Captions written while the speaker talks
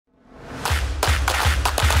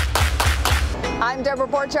I'm Deborah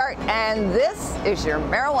Borchardt, and this is your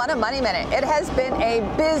Marijuana Money Minute. It has been a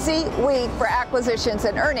busy week for acquisitions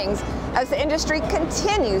and earnings as the industry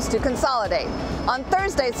continues to consolidate. On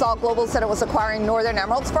Thursday, Sol Global said it was acquiring Northern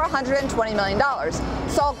Emeralds for $120 million.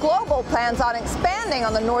 Sol Global plans on expanding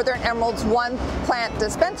on the Northern Emeralds one-plant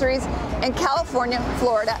dispensaries in California,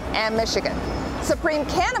 Florida, and Michigan. Supreme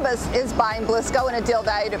Cannabis is buying Blisco in a deal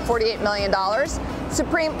valued at $48 million.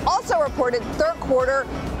 Supreme also reported third quarter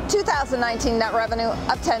 2019 net revenue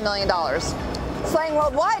of $10 million. Slang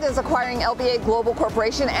Worldwide is acquiring LBA Global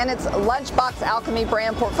Corporation and its Lunchbox Alchemy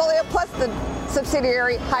brand portfolio, plus the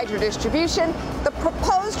subsidiary Hydra Distribution. The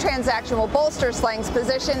proposed transaction will bolster Slang's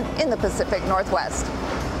position in the Pacific Northwest.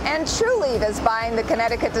 And Trulieve is buying the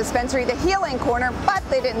Connecticut dispensary, The Healing Corner, but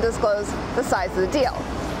they didn't disclose the size of the deal.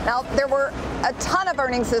 Now, there were a ton of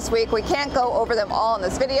earnings this week. We can't go over them all in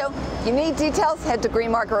this video. If you need details, head to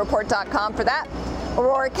greenmarketreport.com for that.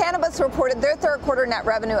 Aurora Cannabis reported their third quarter net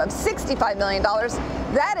revenue of $65 million.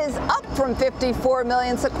 That is up from $54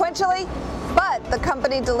 million sequentially, but the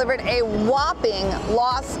company delivered a whopping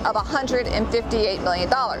loss of $158 million.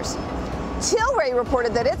 Tilray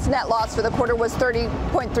reported that its net loss for the quarter was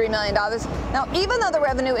 $30.3 million. Now, even though the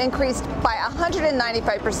revenue increased by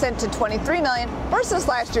 195% to $23 million versus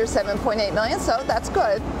last year's $7.8 million, so that's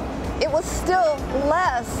good, it was still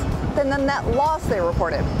less than the net loss they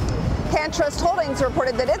reported. CannTrust Holdings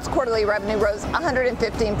reported that its quarterly revenue rose 115%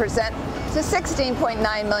 to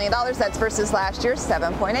 $16.9 million. That's versus last year's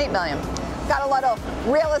 $7.8 million. Got a lot of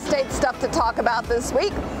real estate stuff to talk about this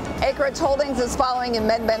week. Acreage Holdings is following in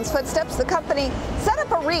MedBen's footsteps. The company set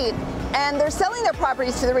up a REIT, and they're selling their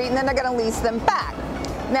properties to the REIT, and then they're going to lease them back.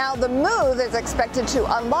 Now, the move is expected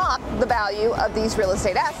to unlock the value of these real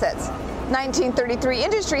estate assets. 1933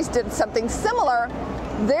 Industries did something similar.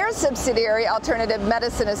 Their subsidiary, Alternative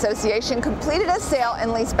Medicine Association, completed a sale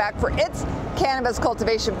and leaseback for its cannabis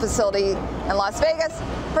cultivation facility in Las Vegas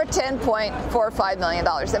for $10.45 million.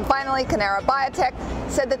 And finally, Cannara Biotech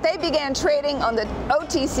said that they began trading on the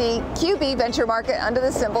OTC QB venture market under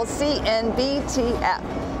the symbol CNBTF.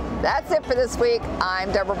 That's it for this week.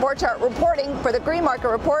 I'm Deborah Borchardt reporting for the Green Market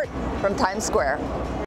Report from Times Square.